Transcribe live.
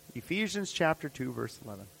Ephesians chapter 2, verse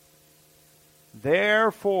 11.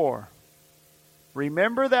 Therefore,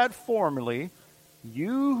 remember that formerly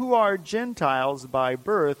you who are Gentiles by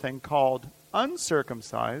birth and called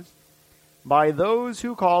uncircumcised by those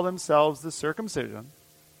who call themselves the circumcision,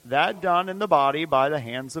 that done in the body by the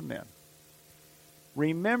hands of men.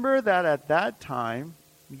 Remember that at that time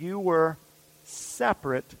you were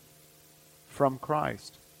separate from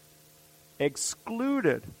Christ,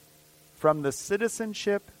 excluded from the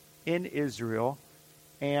citizenship in Israel,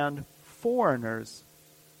 and foreigners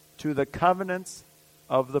to the covenants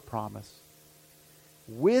of the promise,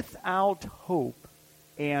 without hope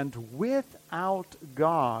and without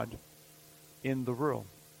God in the world.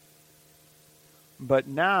 But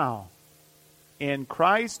now, in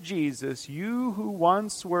Christ Jesus, you who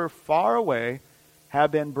once were far away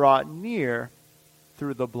have been brought near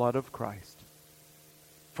through the blood of Christ.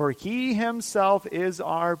 For he himself is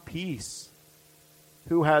our peace,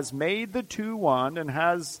 who has made the two one and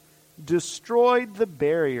has destroyed the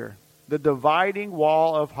barrier, the dividing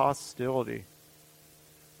wall of hostility,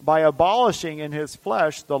 by abolishing in his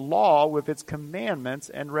flesh the law with its commandments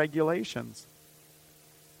and regulations.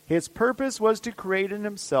 His purpose was to create in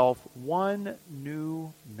himself one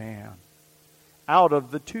new man out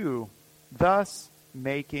of the two, thus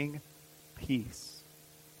making peace.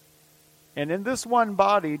 And in this one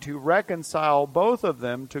body to reconcile both of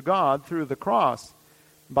them to God through the cross,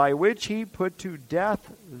 by which he put to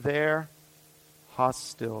death their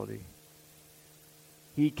hostility.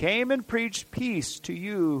 He came and preached peace to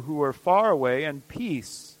you who were far away, and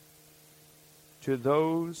peace to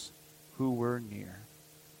those who were near.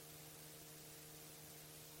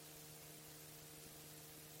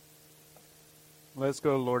 Let's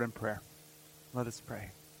go to the Lord in prayer. Let us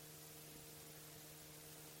pray.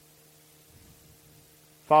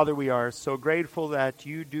 Father, we are so grateful that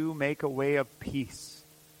you do make a way of peace.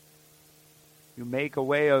 You make a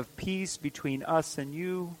way of peace between us and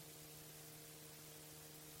you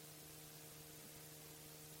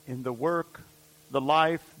in the work, the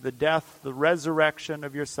life, the death, the resurrection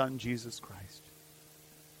of your Son, Jesus Christ.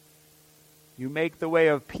 You make the way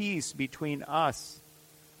of peace between us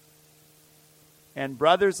and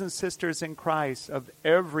brothers and sisters in Christ of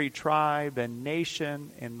every tribe and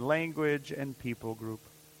nation and language and people group.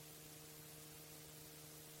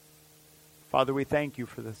 Father, we thank you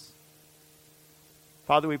for this.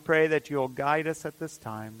 Father, we pray that you'll guide us at this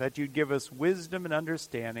time, that you'd give us wisdom and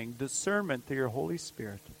understanding, discernment through your Holy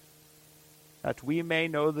Spirit, that we may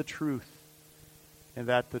know the truth and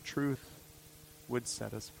that the truth would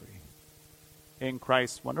set us free. In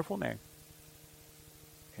Christ's wonderful name,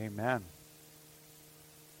 amen.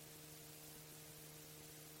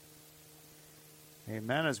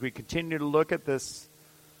 Amen. As we continue to look at this,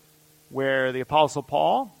 where the Apostle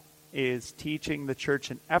Paul is teaching the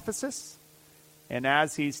church in Ephesus, and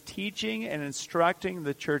as he's teaching and instructing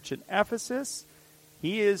the church in Ephesus,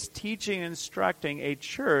 he is teaching and instructing a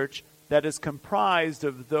church that is comprised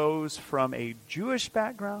of those from a Jewish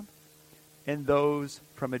background and those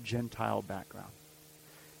from a Gentile background.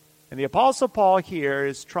 And the Apostle Paul here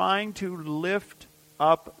is trying to lift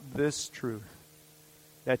up this truth,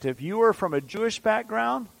 that if you are from a Jewish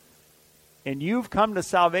background and you've come to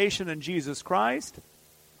salvation in Jesus Christ,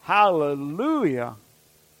 hallelujah,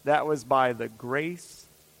 that was by the grace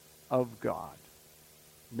of God.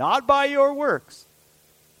 Not by your works,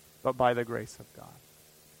 but by the grace of God.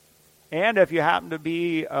 And if you happen to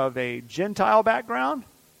be of a Gentile background,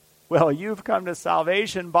 well, you've come to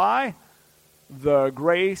salvation by the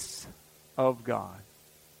grace of God.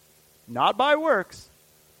 Not by works,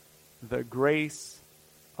 the grace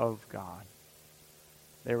of God.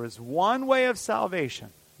 There is one way of salvation,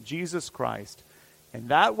 Jesus Christ. And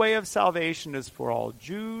that way of salvation is for all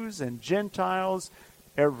Jews and Gentiles,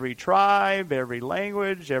 every tribe, every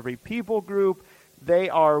language, every people group. They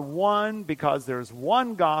are one because there's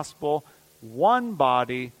one gospel, one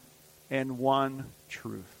body, and one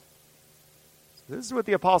truth. So this is what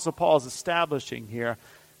the Apostle Paul is establishing here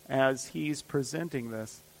as he's presenting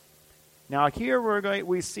this. Now here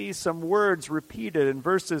we see some words repeated in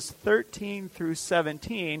verses 13 through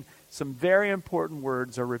 17. Some very important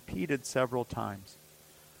words are repeated several times.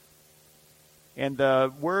 And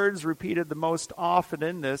the words repeated the most often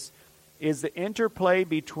in this is the interplay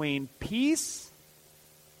between peace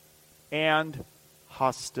and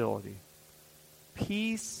hostility.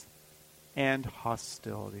 Peace and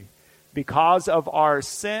hostility. Because of our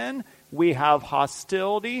sin, we have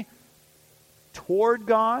hostility toward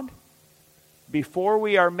God. Before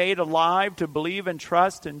we are made alive to believe and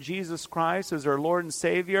trust in Jesus Christ as our Lord and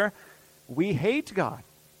Savior, we hate God.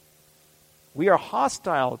 We are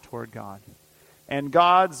hostile toward God. and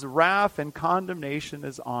God's wrath and condemnation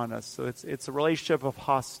is on us. So it's a relationship of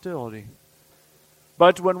hostility.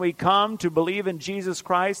 But when we come to believe in Jesus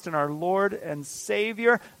Christ and our Lord and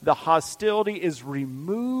Savior, the hostility is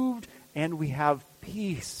removed and we have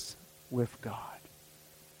peace with God.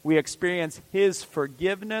 We experience His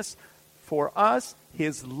forgiveness for us,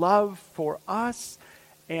 His love for us,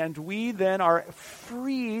 and we then are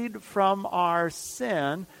freed from our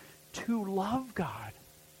sin to love God,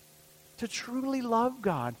 to truly love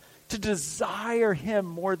God, to desire Him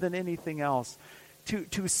more than anything else,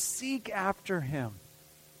 to seek after Him.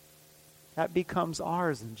 That becomes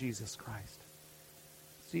ours in Jesus Christ.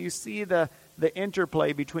 So you see the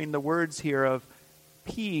interplay between the words here of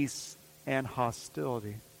peace and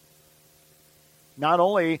hostility. Not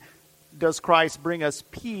only does Christ bring us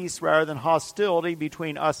peace rather than hostility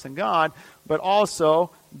between us and God, but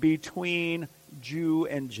also between Jew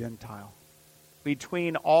and Gentile,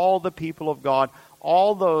 between all the people of God.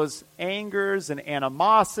 All those angers and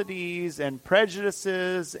animosities and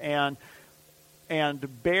prejudices and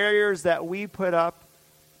barriers that we put up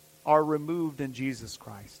are removed in Jesus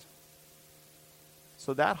Christ.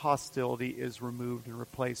 So that hostility is removed and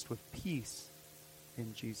replaced with peace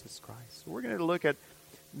in Jesus Christ. So we're going to look at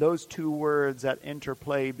those two words, that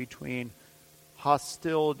interplay between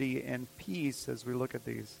hostility and peace, as we look at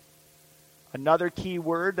these. Another key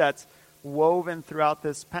word that's woven throughout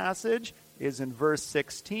this passage is in verse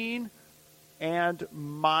 16, and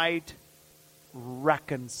might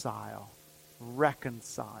reconcile.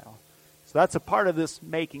 Reconcile. So that's a part of this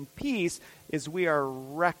making peace, is we are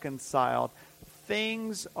reconciled.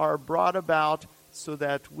 Things are brought about so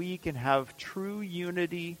that we can have true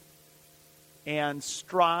unity and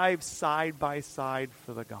strive side by side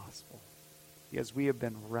for the gospel, because we have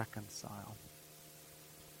been reconciled.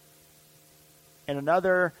 And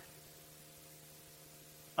another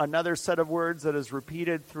set of words that is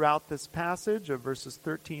repeated throughout this passage of verses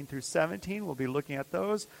 13 through 17, we'll be looking at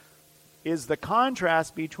those, is the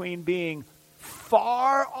contrast between being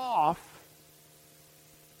far off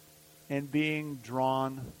and being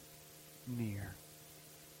drawn near.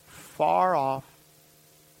 Far off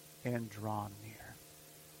and drawn near.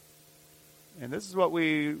 And this is what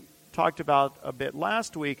we talked about a bit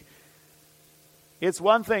last week. It's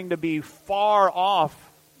one thing to be far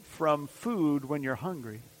off from food when you're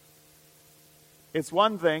hungry. It's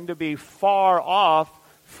one thing to be far off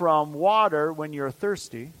from water when you're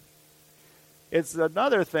thirsty. It's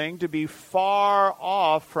another thing to be far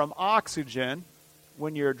off from oxygen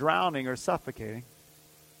when you're drowning or suffocating.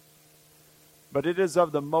 But it is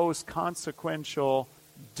of the most consequential,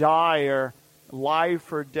 dire,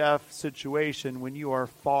 life or death situation when you are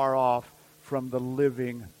far off from the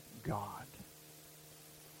living God.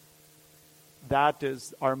 That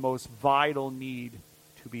is our most vital need,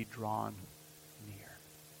 to be drawn near.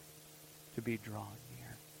 To be drawn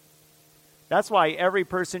near. That's why every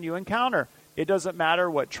person you encounter, it doesn't matter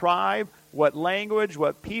what tribe, what language,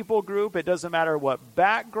 what people group, it doesn't matter what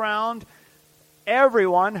background,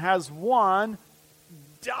 everyone has one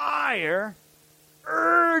dire,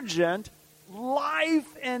 urgent,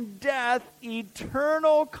 life and death,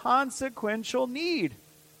 eternal, consequential need.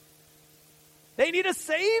 They need a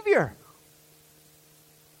Savior.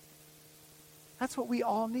 That's what we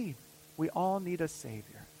all need. We all need a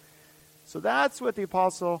Savior. So that's what the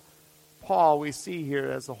Apostle Paul, we see here,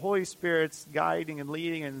 as the Holy Spirit's guiding and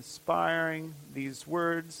leading and inspiring these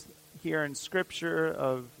words here in Scripture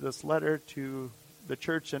of this letter to the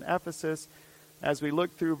church in Ephesus. As we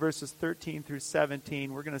look through verses 13 through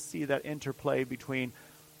 17, we're going to see that interplay between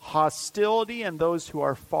hostility and those who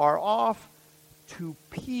are far off, to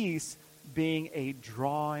peace being a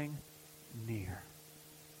drawing near.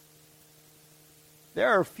 There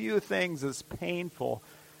are few things as painful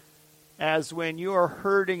as when you are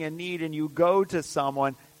hurting and need and you go to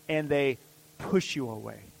someone and they push you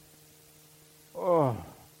away. Oh,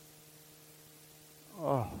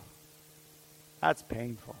 that's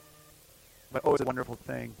painful. But it's a wonderful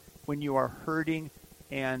thing when you are hurting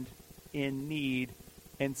and in need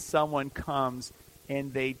and someone comes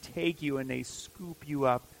and they take you and they scoop you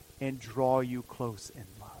up and draw you close in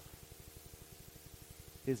love.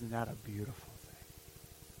 Isn't that a beautiful thing?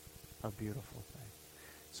 A beautiful thing.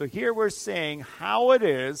 So here we're saying how it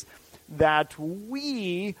is that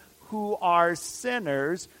we who are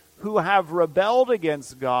sinners, who have rebelled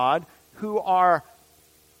against God, who are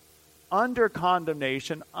under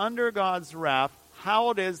condemnation, under God's wrath,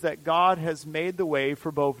 how it is that God has made the way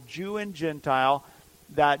for both Jew and Gentile,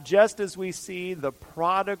 that just as we see the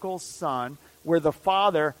prodigal son, where the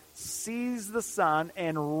father sees the son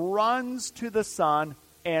and runs to the son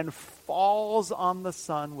and falls on the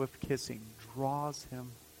son with kissing, draws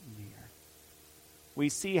him near. We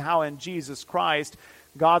see how in Jesus Christ,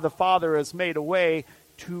 God the Father has made a way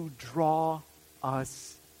to draw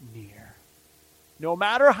us near. No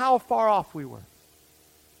matter how far off we were.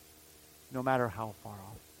 No matter how far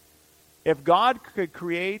off. If God could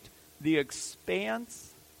create the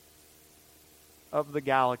expanse of the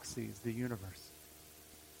galaxies, the universe,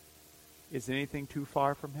 is anything too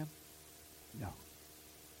far from him? No.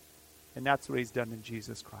 And that's what he's done in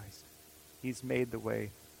Jesus Christ. He's made the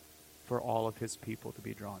way for all of his people to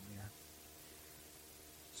be drawn near.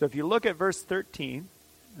 So if you look at verse 13,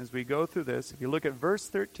 as we go through this, if you look at verse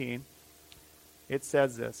 13, it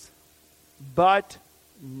says this, but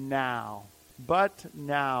now.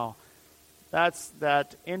 That's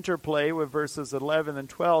that interplay with verses 11 and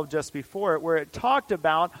 12 just before it, where it talked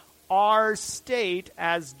about our state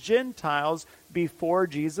as Gentiles before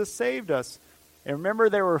Jesus saved us. And remember,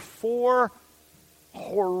 there were 4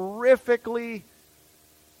 horrifically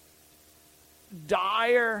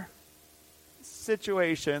dire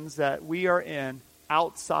situations that we are in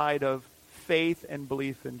outside of faith and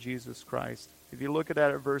belief in Jesus Christ. If you look at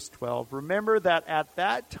that at verse 12, remember that at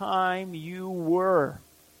that time you were.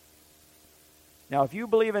 Now, if you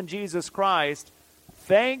believe in Jesus Christ,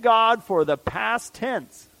 thank God for the past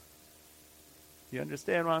tense. You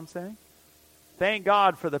understand what I'm saying? Thank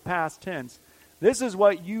God for the past tense. This is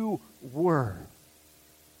what you were.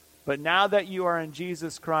 But now that you are in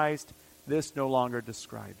Jesus Christ, this no longer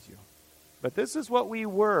describes you. But this is what we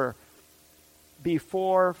were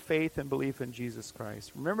before faith and belief in Jesus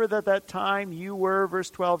Christ. Remember that that time you were, verse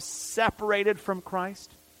 12, separated from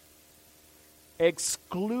Christ,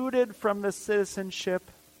 excluded from the citizenship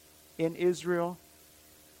in Israel,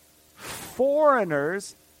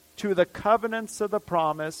 foreigners to the covenants of the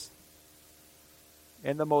promise,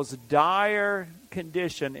 in the most dire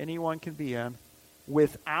condition anyone can be in,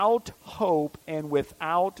 without hope and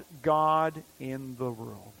without God in the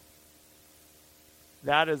world.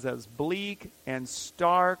 That is as bleak and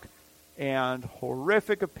stark and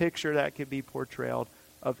horrific a picture that could be portrayed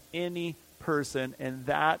of any person, and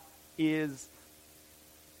that is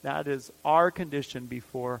our condition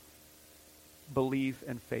before belief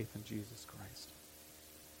and faith in Jesus Christ.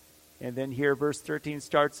 And then here verse 13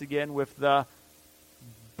 starts again with the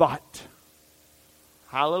but.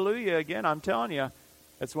 Hallelujah. Again, I'm telling you,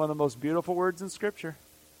 it's one of the most beautiful words in Scripture.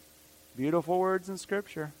 Beautiful words in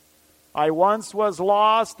Scripture. I once was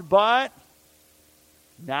lost, but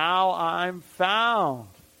now I'm found.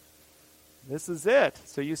 This is it.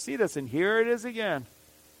 So you see this, and here it is again.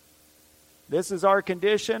 This is our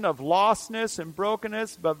condition of lostness and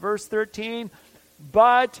brokenness. But verse 13,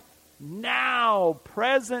 but now,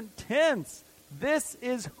 present tense, this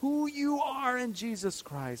is who you are in Jesus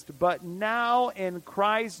Christ. But now in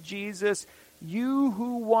Christ Jesus, you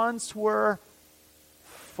who once were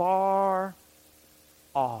far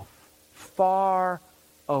off, far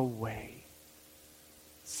away,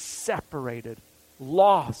 separated,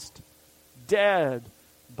 lost, dead,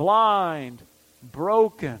 blind,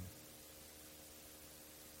 broken,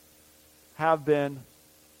 have been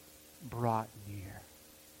brought near.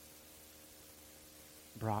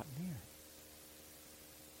 Brought near.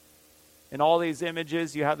 In all these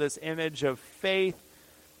images, you have this image of faith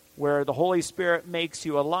where the Holy Spirit makes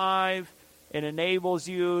you alive and enables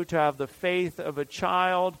you to have the faith of a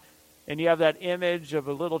child. And you have that image of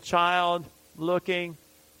a little child looking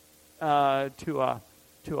to a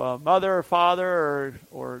mother or father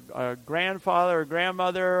or a grandfather or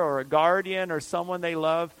grandmother or a guardian or someone they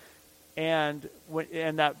love. And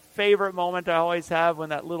that favorite moment I always have when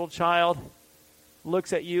that little child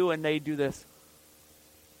looks at you and they do this.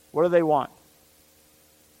 What do they want?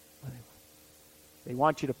 What do they want? They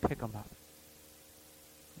want you to pick them up.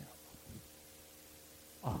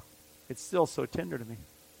 Oh, it's still so tender to me.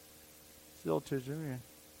 Still too tender.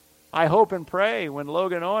 I hope and pray when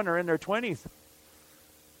Logan and Owen are in their 20s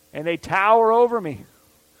and they tower over me,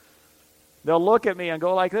 they'll look at me and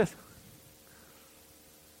go like this.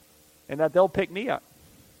 And that they'll pick me up.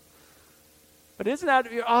 But isn't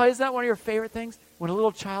that one of your favorite things? When a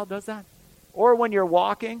little child does that? Or when you're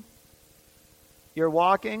walking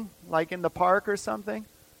like in the park or something.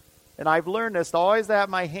 And I've learned this, to always have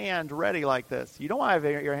my hand ready like this. You don't want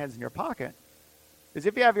to have your hands in your pocket. Because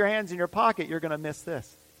if you have your hands in your pocket, you're going to miss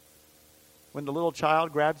this. When the little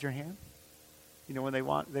child grabs your hand, when they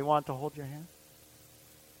want to hold your hand.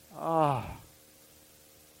 Oh,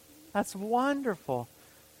 that's wonderful.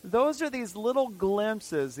 Those are these little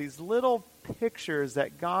glimpses, these little pictures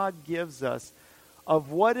that God gives us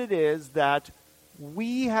of what it is that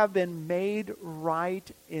we have been made right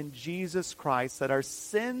in Jesus Christ, that our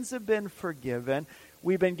sins have been forgiven.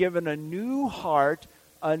 We've been given a new heart,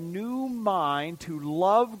 a new mind to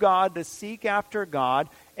love God, to seek after God.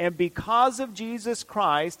 And because of Jesus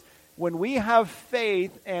Christ, when we have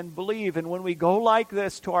faith and believe, and when we go like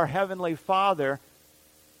this to our Heavenly Father,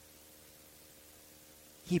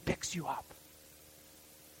 He picks you up.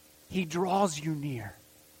 He draws you near.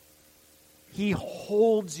 He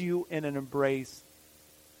holds you in an embrace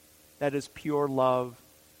that is pure love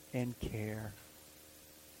and care.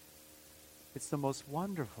 It's the most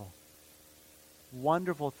wonderful,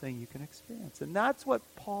 wonderful thing you can experience. And that's what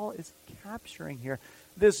Paul is capturing here.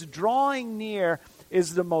 This drawing near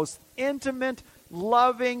is the most intimate,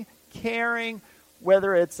 loving, caring,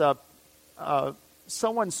 whether it's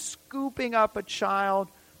someone scooping up a child,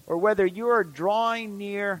 or whether you are drawing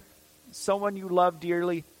near someone you love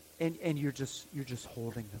dearly, and you're just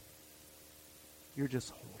holding them. You're just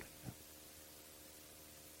holding them.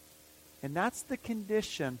 And that's the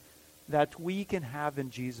condition that we can have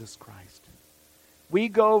in Jesus Christ. We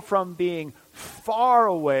go from being far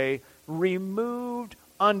away, removed,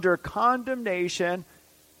 under condemnation,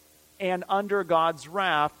 and under God's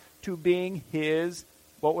wrath, to being His,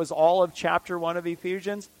 what was all of chapter 1 of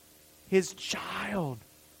Ephesians? His child,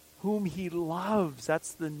 whom He loves.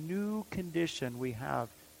 That's the new condition we have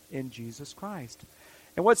in Jesus Christ.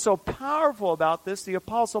 And what's so powerful about this, the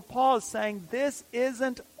Apostle Paul is saying this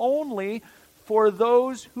isn't only for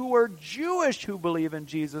those who are Jewish who believe in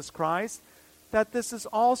Jesus Christ, that this is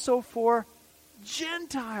also for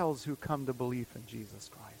Gentiles who come to believe in Jesus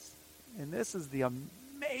Christ. And this is the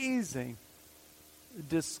amazing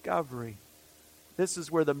discovery. This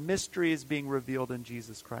is where the mystery is being revealed in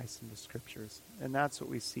Jesus Christ in the Scriptures. And that's what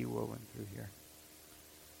we see woven through here.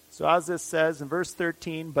 So as this says in verse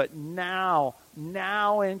 13, but now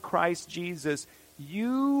in Christ Jesus,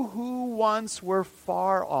 you who once were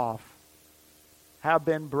far off have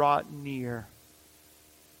been brought near.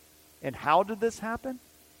 And how did this happen?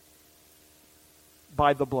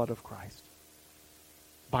 By the blood of Christ.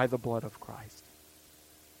 By the blood of Christ.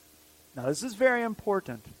 Now this is very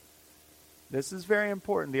important. This is very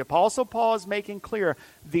important. The Apostle Paul is making clear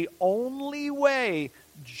the only way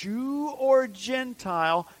Jew or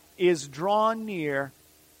Gentile is drawn near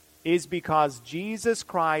is because Jesus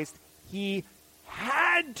Christ, He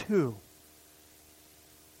had to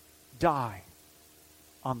die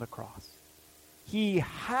on the cross. He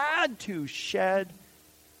had to shed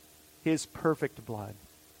His perfect blood.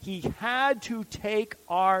 He had to take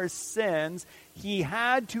our sins. He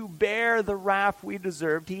had to bear the wrath we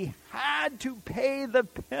deserved. He had to pay the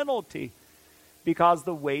penalty, because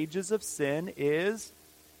the wages of sin is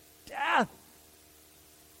death.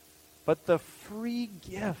 But the free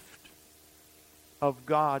gift of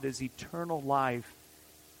God is eternal life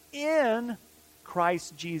in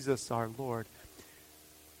Christ Jesus our Lord.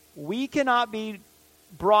 We cannot be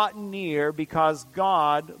brought near because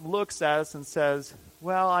God looks at us and says,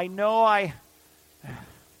 well, I know I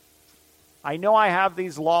have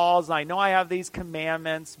these laws, I know I have these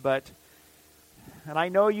commandments, and I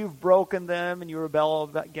know you've broken them and you rebel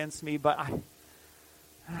against me, but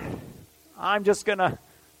I'm going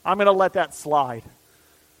to let that slide.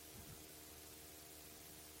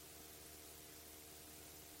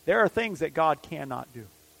 There are things that God cannot do.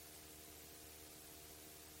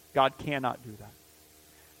 God cannot do that.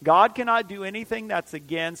 God cannot do anything that's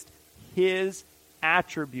against His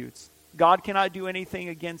attributes. God cannot do anything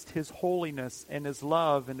against His holiness and His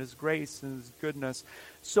love and His grace and His goodness.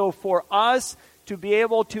 So for us to be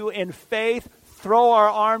able to, in faith, throw our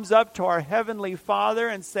arms up to our Heavenly Father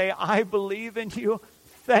and say, I believe in you,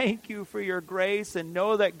 thank you for your grace, and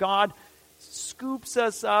know that God scoops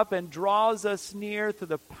us up and draws us near through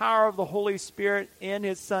the power of the Holy Spirit in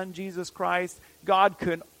His Son, Jesus Christ. God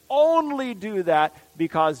could only do that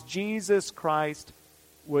because Jesus Christ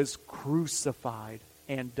was crucified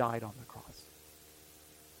and died on the cross.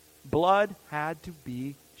 Blood had to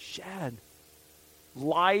be shed.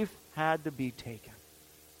 Life had to be taken.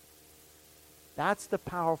 That's the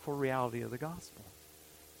powerful reality of the gospel.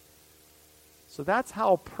 So that's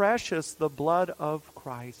how precious the blood of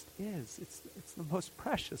Christ is. It's the most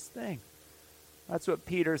precious thing. That's what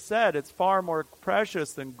Peter said. It's far more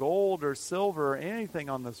precious than gold or silver or anything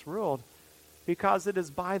on this world, because it is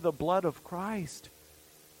by the blood of Christ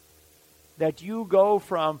that you go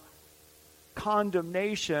from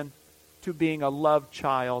condemnation to being a loved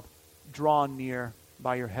child drawn near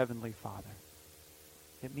by your Heavenly Father.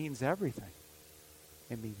 It means everything.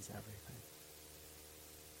 It means everything.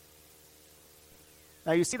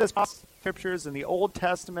 Now you see this scriptures in the Old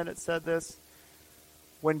Testament. It said this.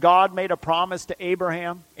 When God made a promise to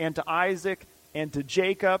Abraham and to Isaac and to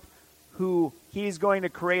Jacob, who he's going to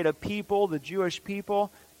create a people, the Jewish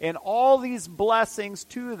people, and all these blessings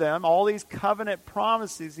to them, all these covenant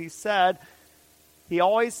promises, he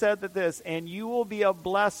always said that this, and you will be a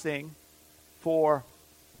blessing for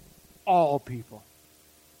all people.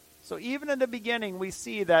 So even in the beginning, we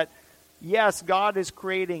see that, yes, God is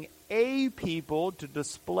creating a people to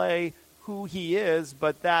display who he is,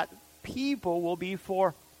 but that people will be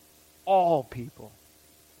for all people.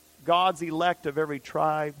 God's elect of every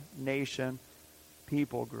tribe, nation,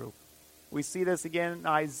 people group. We see this again in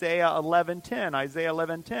Isaiah 11:10. Isaiah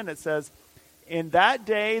 11:10, it says, in that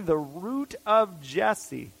day the root of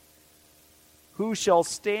Jesse, who shall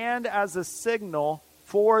stand as a signal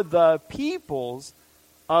for the peoples,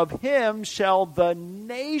 of him shall the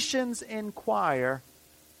nations inquire,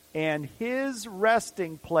 and his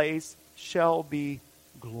resting place shall be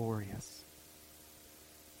glorious.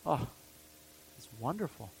 Oh, it's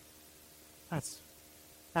wonderful.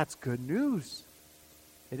 That's good news.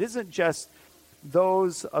 It isn't just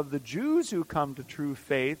those of the Jews who come to true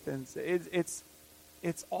faith, and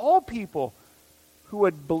it's all people who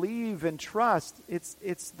would believe and trust.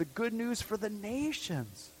 It's the good news for the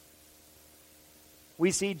nations.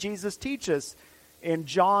 We see Jesus teach us in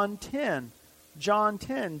John 10. John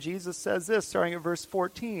 10, Jesus says this, starting at verse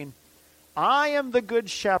 14. I am the good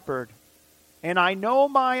shepherd, and I know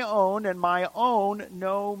my own, and my own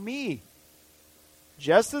know me.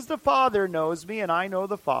 Just as the Father knows me, and I know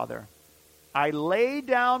the Father. I lay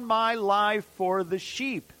down my life for the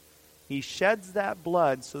sheep. He sheds that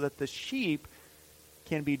blood so that the sheep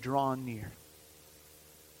can be drawn near.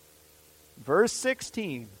 Verse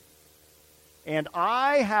 16. And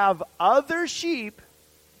I have other sheep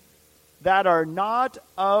that are not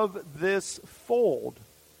of this fold.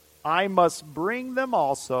 I must bring them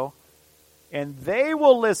also, and they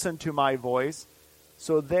will listen to my voice.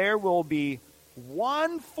 So there will be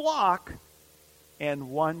one flock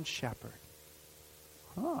and one shepherd.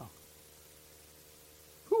 Huh.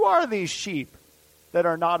 Who are these sheep that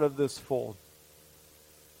are not of this fold?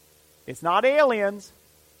 It's not aliens.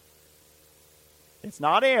 It's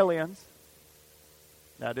not aliens.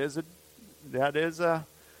 That is a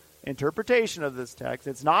interpretation of this text.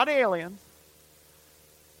 It's not aliens.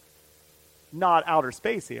 Not outer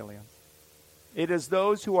space aliens. It is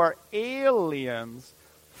those who are aliens,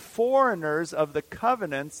 foreigners of the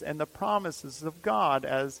covenants and the promises of God,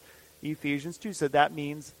 as Ephesians 2 said. That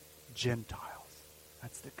means Gentiles.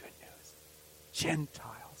 That's the good news.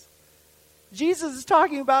 Gentiles. Jesus is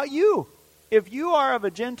talking about you. If you are of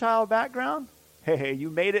a Gentile background, hey,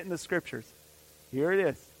 you made it in the Scriptures. Here it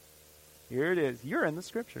is. Here it is. You're in the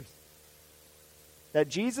Scriptures. That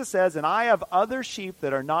Jesus says, and I have other sheep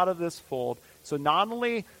that are not of this fold. So not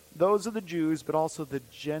only those are the Jews, but also the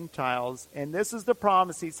Gentiles. And this is the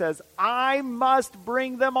promise. He says, I must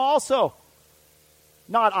bring them also.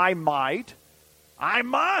 Not I might. I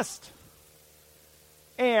must.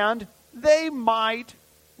 And they might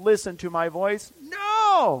listen to my voice.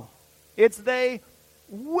 No. It's they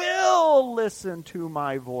will listen to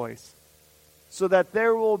my voice. So that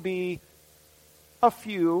there will be a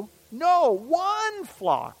few, no, one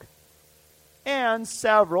flock. And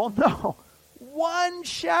several, no, one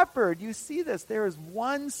shepherd. You see this. There is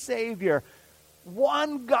one Savior,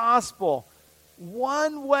 one gospel,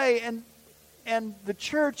 one way. And the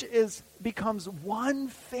church becomes one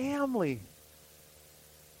family.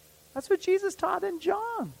 That's what Jesus taught in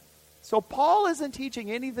John. So Paul isn't teaching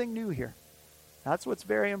anything new here. That's what's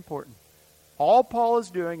very important. All Paul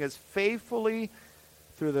is doing is faithfully,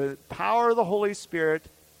 through the power of the Holy Spirit,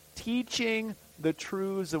 teaching the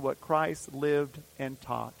truths of what Christ lived and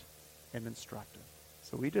taught and instructed.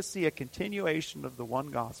 So we just see a continuation of the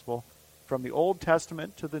one gospel from the Old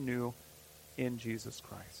Testament to the New in Jesus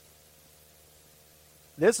Christ.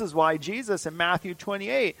 This is why Jesus in Matthew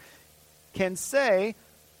 28 can say,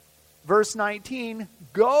 verse 19,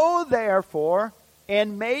 go therefore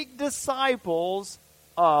and make disciples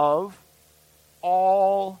of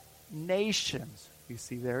all nations. You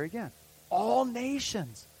see there again. All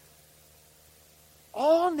nations.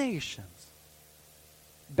 All nations.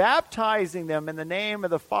 Baptizing them in the name of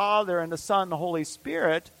the Father and the Son and the Holy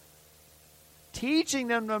Spirit, teaching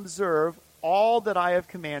them to observe all that I have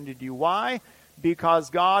commanded you. Why? Because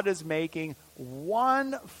God is making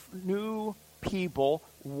one new people,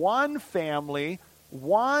 one family,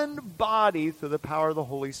 one body through the power of the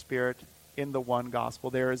Holy Spirit in the one gospel.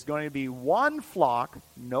 There is going to be one flock,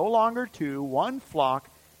 no longer two, one flock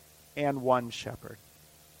and one shepherd.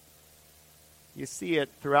 You see it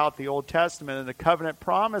throughout the Old Testament and the covenant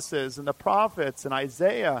promises and the prophets and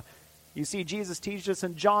Isaiah. You see Jesus teach us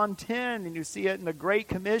in John 10, and you see it in the Great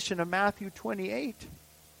Commission of Matthew 28.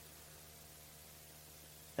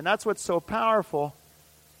 And that's what's so powerful,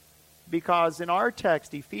 because in our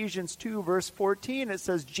text, Ephesians 2, verse 14, it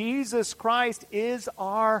says, Jesus Christ is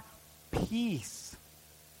our peace.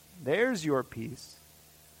 There's your peace.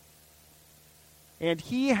 And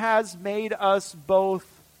he has made us both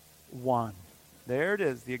one. There it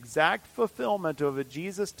is, the exact fulfillment of what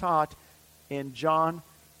Jesus taught in John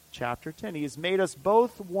chapter 10. He has made us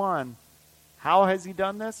both one. How has he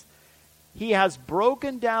done this? He has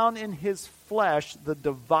broken down in his flesh the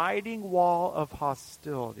dividing wall of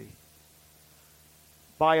hostility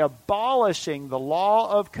by abolishing the law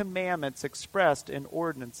of commandments expressed in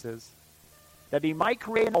ordinances, that he might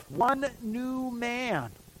create one new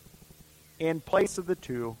man in place of the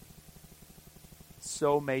two,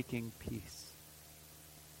 so making peace.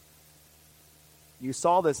 You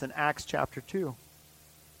saw this in Acts chapter 2.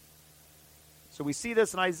 So we see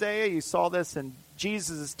this in Isaiah. You saw this in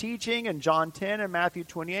Jesus' teaching in John 10 and Matthew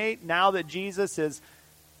 28. Now that Jesus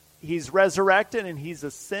he's resurrected and he's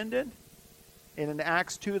ascended, and in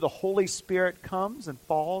Acts 2, the Holy Spirit comes and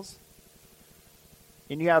falls.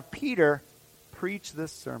 And you have Peter preach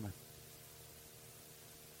this sermon.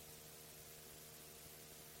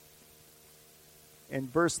 In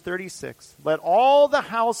verse 36, let all the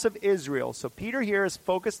house of Israel. So Peter here is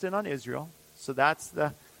focused in on Israel. So that's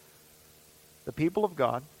the people of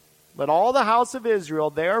God. Let all the house of Israel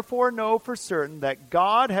therefore know for certain that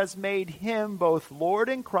God has made him both Lord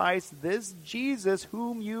and Christ, this Jesus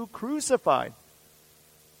whom you crucified.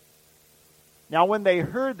 Now when they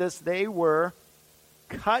heard this, they were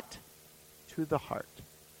cut to the heart,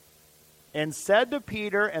 and said to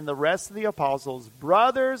Peter and the rest of the apostles,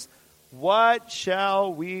 brothers, what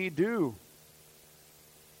shall we do?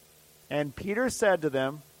 And Peter said to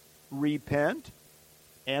them, repent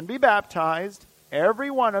and be baptized,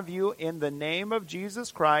 every one of you, in the name of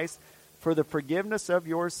Jesus Christ, for the forgiveness of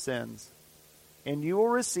your sins, and you will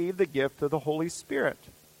receive the gift of the Holy Spirit.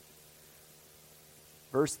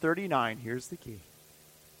 Verse 39, here's the key.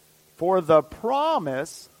 For the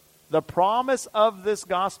promise of this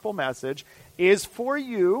gospel message is for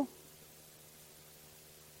you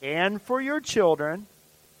and for your children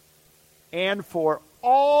and for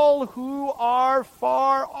all who are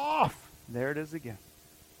far off. There it is again.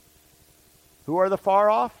 Who are the far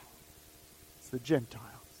off? It's the Gentiles.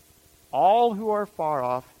 All who are far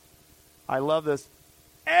off. I love this.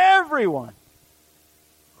 Everyone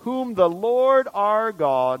whom the Lord our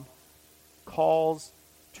God calls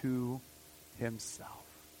to himself.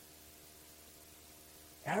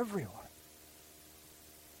 Everyone.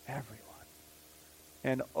 Everyone.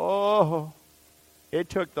 And it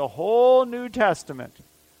took the whole New Testament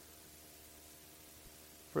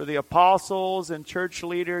for the apostles and church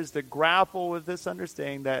leaders to grapple with this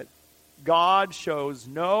understanding that God shows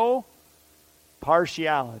no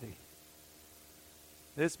partiality.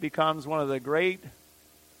 This becomes one of the great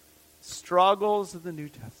struggles of the New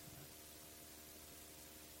Testament.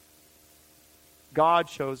 God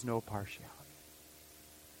shows no partiality.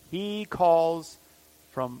 He calls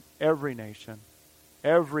from every nation,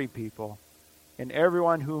 every people, and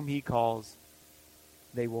everyone whom he calls,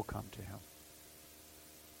 they will come to him.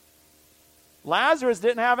 Lazarus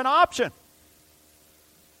didn't have an option.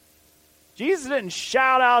 Jesus didn't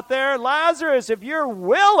shout out there, Lazarus, if you're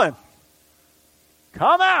willing,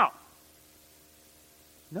 come out.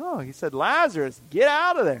 No, he said, Lazarus, get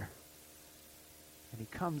out of there. And he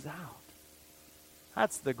comes out.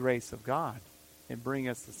 That's the grace of God in bringing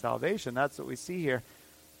us to salvation. That's what we see here.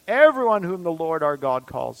 Everyone whom the Lord our God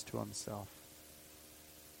calls to himself.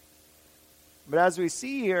 But as we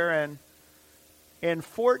see here in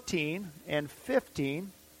 14 and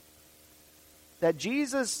 15, that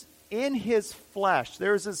Jesus in his flesh,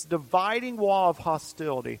 there's this dividing wall of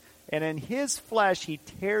hostility. And in his flesh, he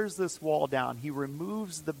tears this wall down. He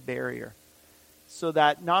removes the barrier so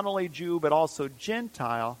that not only Jew but also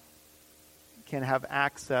Gentile can have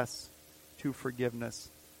access to forgiveness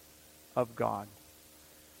of God.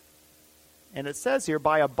 And it says here,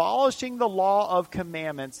 by abolishing the law of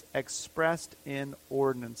commandments expressed in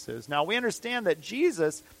ordinances. Now we understand that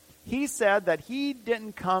Jesus, he said that he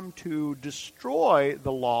didn't come to destroy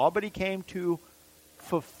the law, but he came to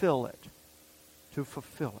fulfill it. To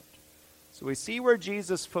fulfill it. So we see where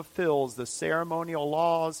Jesus fulfills the ceremonial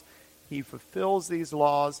laws. He fulfills these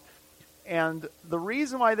laws. And the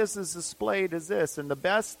reason why this is displayed is this, and the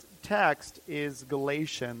best text is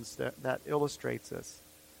Galatians that illustrates this.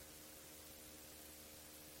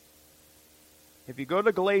 If you go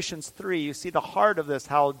to Galatians 3, you see the heart of this,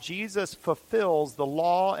 how Jesus fulfills the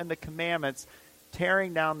law and the commandments,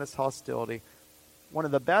 tearing down this hostility. One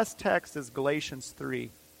of the best texts is Galatians 3,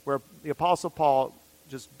 where the Apostle Paul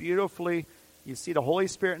just beautifully you see the Holy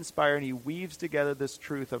Spirit inspired, and he weaves together this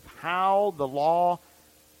truth of how the law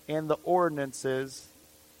and the ordinances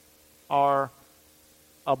are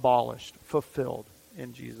abolished, fulfilled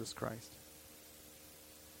in Jesus Christ.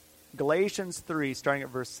 Galatians 3, starting at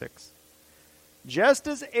verse 6. Just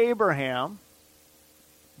as Abraham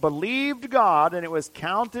believed God, and it was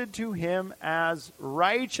counted to him as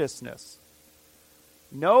righteousness.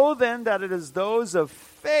 Know then that it is those of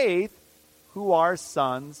faith who are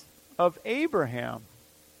sons of Abraham.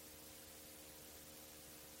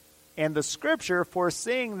 And the scripture,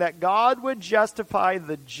 foreseeing that God would justify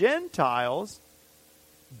the Gentiles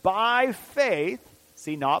by faith,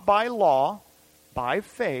 see, not by law, by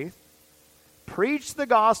faith, preached the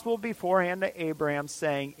gospel beforehand to Abraham,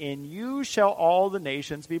 saying, in you shall all the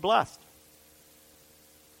nations be blessed.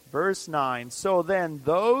 Verse 9, so then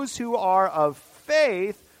those who are of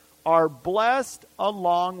faith are blessed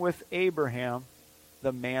along with Abraham,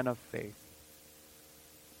 the man of faith.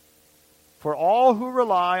 For all who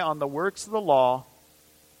rely on the works of the law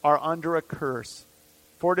are under a curse.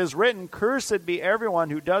 For it is written, cursed be everyone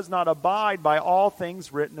who does not abide by all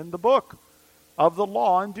things written in the book of the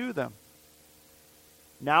law and do them.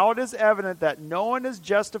 Now it is evident that no one is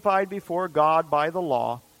justified before God by the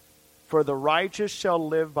law, for the righteous shall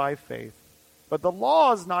live by faith. But the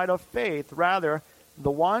law is not of faith, rather,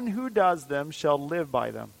 the one who does them shall live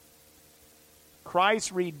by them.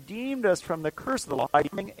 Christ redeemed us from the curse of the law by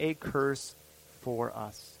giving a curse for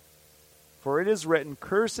us. For it is written,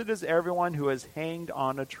 cursed is everyone who is hanged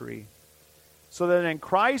on a tree, so that in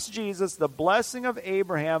Christ Jesus the blessing of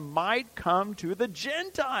Abraham might come to the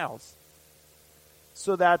Gentiles,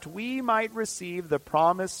 so that we might receive the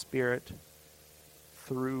promised Spirit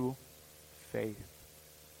through faith.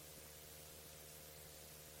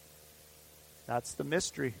 That's the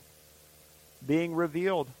mystery being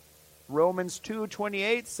revealed. Romans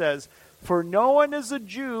 2:28 says, for no one is a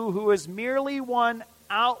Jew who is merely one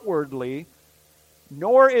outwardly,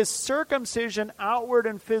 nor is circumcision outward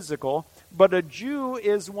and physical, but a Jew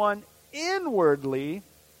is one inwardly,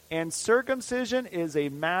 and circumcision is a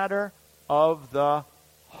matter of the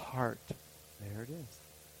heart. There it is.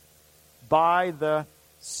 By the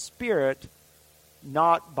Spirit,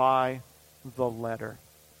 not by the letter.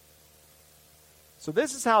 So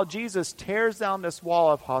this is how Jesus tears down this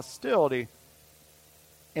wall of hostility.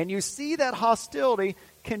 And you see that hostility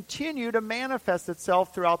continue to manifest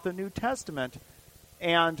itself throughout the New Testament.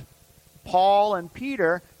 And Paul and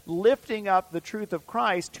Peter lifting up the truth of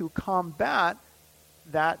Christ to combat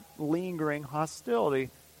that lingering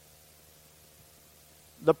hostility.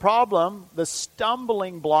 The problem, the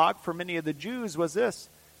stumbling block for many of the Jews was this.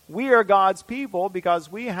 We are God's people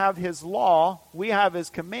because we have His law, we have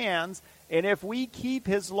His commands, and if we keep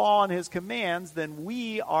His law and His commands, then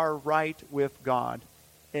we are right with God,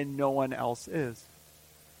 and no one else is.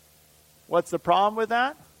 What's the problem with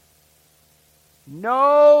that?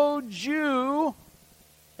 No Jew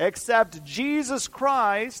except Jesus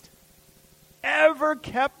Christ ever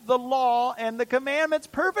kept the law and the commandments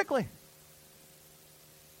perfectly.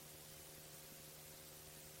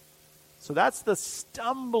 So that's the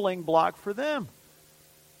stumbling block for them.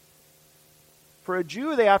 For a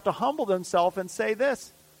Jew, they have to humble themselves and say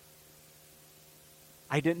this: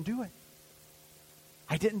 I didn't do it.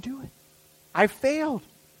 I didn't do it. I failed.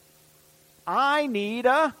 I need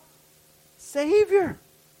a Savior.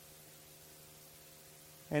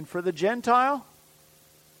 And for the Gentile,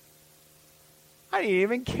 I didn't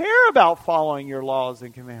even care about following your laws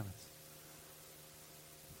and commandments.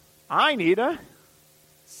 I need a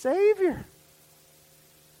Savior.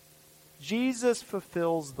 Jesus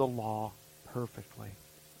fulfills the law perfectly,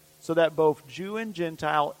 so that both Jew and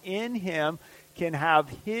Gentile in Him can have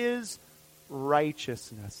His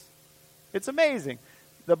righteousness. It's amazing.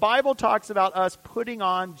 The Bible talks about us putting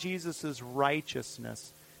on Jesus'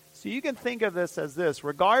 righteousness. So you can think of this as this.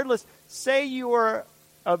 Regardless, say you are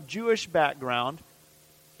of Jewish background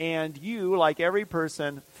and you, like every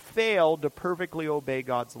person, failed to perfectly obey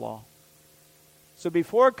God's law. So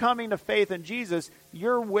before coming to faith in Jesus,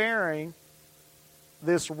 you're wearing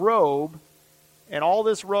this robe, and all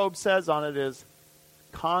this robe says on it is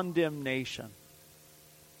condemnation.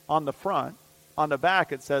 On the front, on the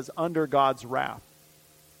back, it says under God's wrath.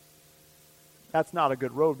 That's not a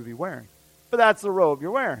good robe to be wearing, but that's the robe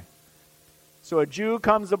you're wearing. So a Jew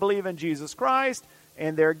comes to believe in Jesus Christ,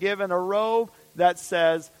 and they're given a robe that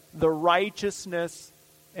says the righteousness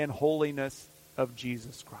and holiness of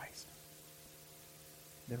Jesus Christ.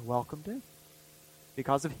 They're welcomed in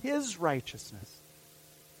because of His righteousness.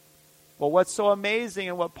 Well, what's so amazing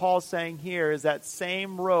in what Paul's saying here is that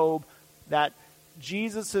same robe, that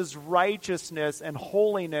Jesus' righteousness and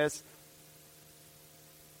holiness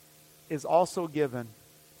is also given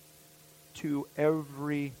to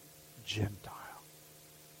every Gentile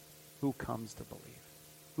who comes to believe,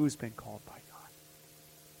 who's been called by God.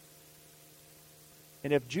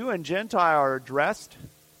 And if Jew and Gentile are addressed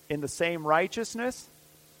in the same righteousness,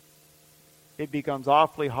 it becomes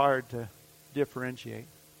awfully hard to differentiate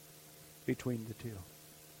between the two.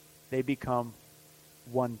 They become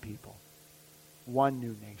one people, one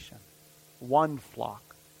new nation, one flock,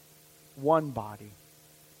 one body,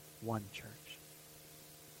 one church.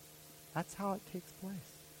 That's how it takes place.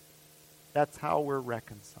 That's how we're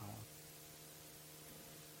reconciled.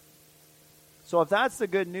 So if that's the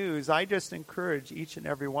good news, I just encourage each and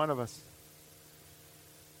every one of us.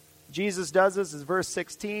 Jesus does this, is verse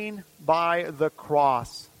 16, by the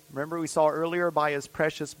cross. Remember we saw earlier by his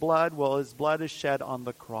precious blood? Well, his blood is shed on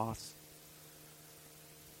the cross.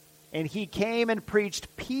 And he came and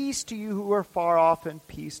preached peace to you who are far off and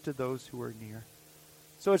peace to those who are near.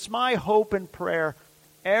 So it's my hope and prayer,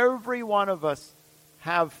 every one of us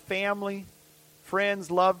have family,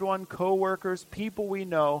 friends, loved one, co-workers, people we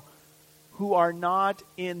know who are not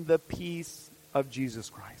in the peace of Jesus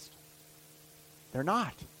Christ. They're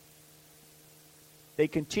not. They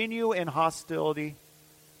continue in hostility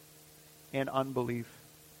and unbelief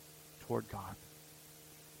toward God.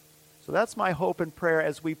 So that's my hope and prayer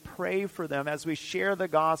as we pray for them, as we share the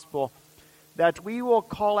gospel, that we will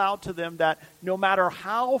call out to them that no matter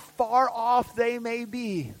how far off they may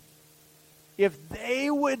be, if they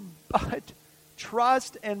would but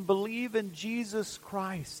trust and believe in Jesus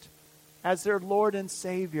Christ as their Lord and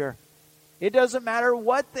Savior, it doesn't matter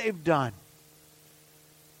what they've done,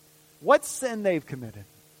 what sin they've committed,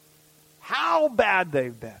 how bad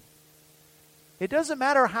they've been. It doesn't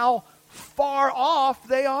matter how far off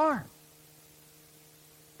they are.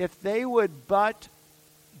 If they would but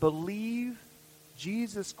believe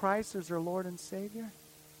Jesus Christ as their Lord and Savior,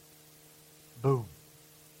 boom.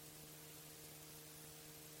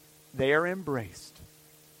 They are embraced.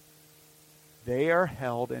 They are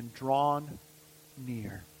held and drawn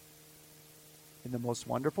near in the most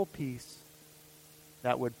wonderful peace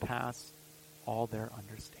that would pass all their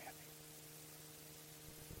understanding.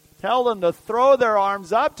 Tell them to throw their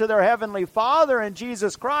arms up to their Heavenly Father in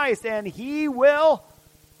Jesus Christ, and He will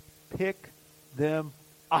pick them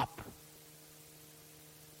up.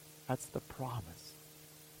 That's the promise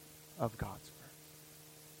of God's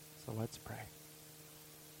Word. So let's pray.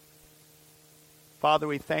 Father,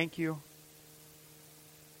 we thank you.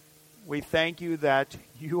 We thank you that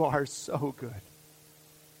you are so good.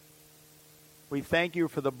 We thank you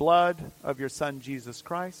for the blood of your Son, Jesus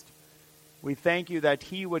Christ. We thank you that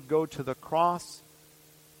He would go to the cross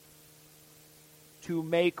to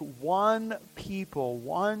make one people,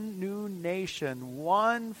 one new nation,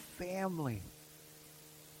 one family.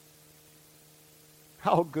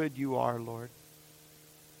 How good you are, Lord.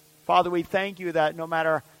 Father, we thank you that no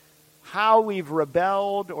matter how we've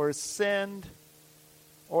rebelled or sinned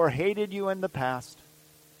or hated you in the past,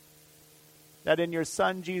 that in your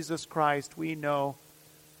Son, Jesus Christ, we know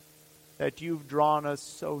that you've drawn us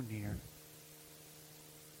so near,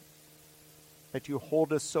 that you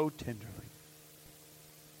hold us so tenderly,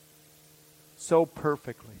 so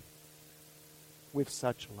perfectly, with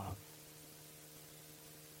such love.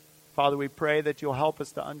 Father, we pray that you'll help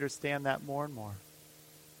us to understand that more and more,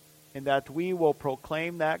 and that we will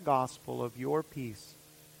proclaim that gospel of your peace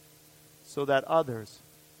so that others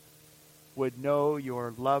would know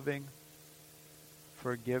your loving,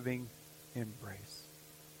 forgiving embrace.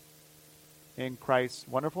 In Christ's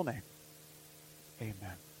wonderful name,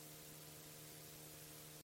 amen.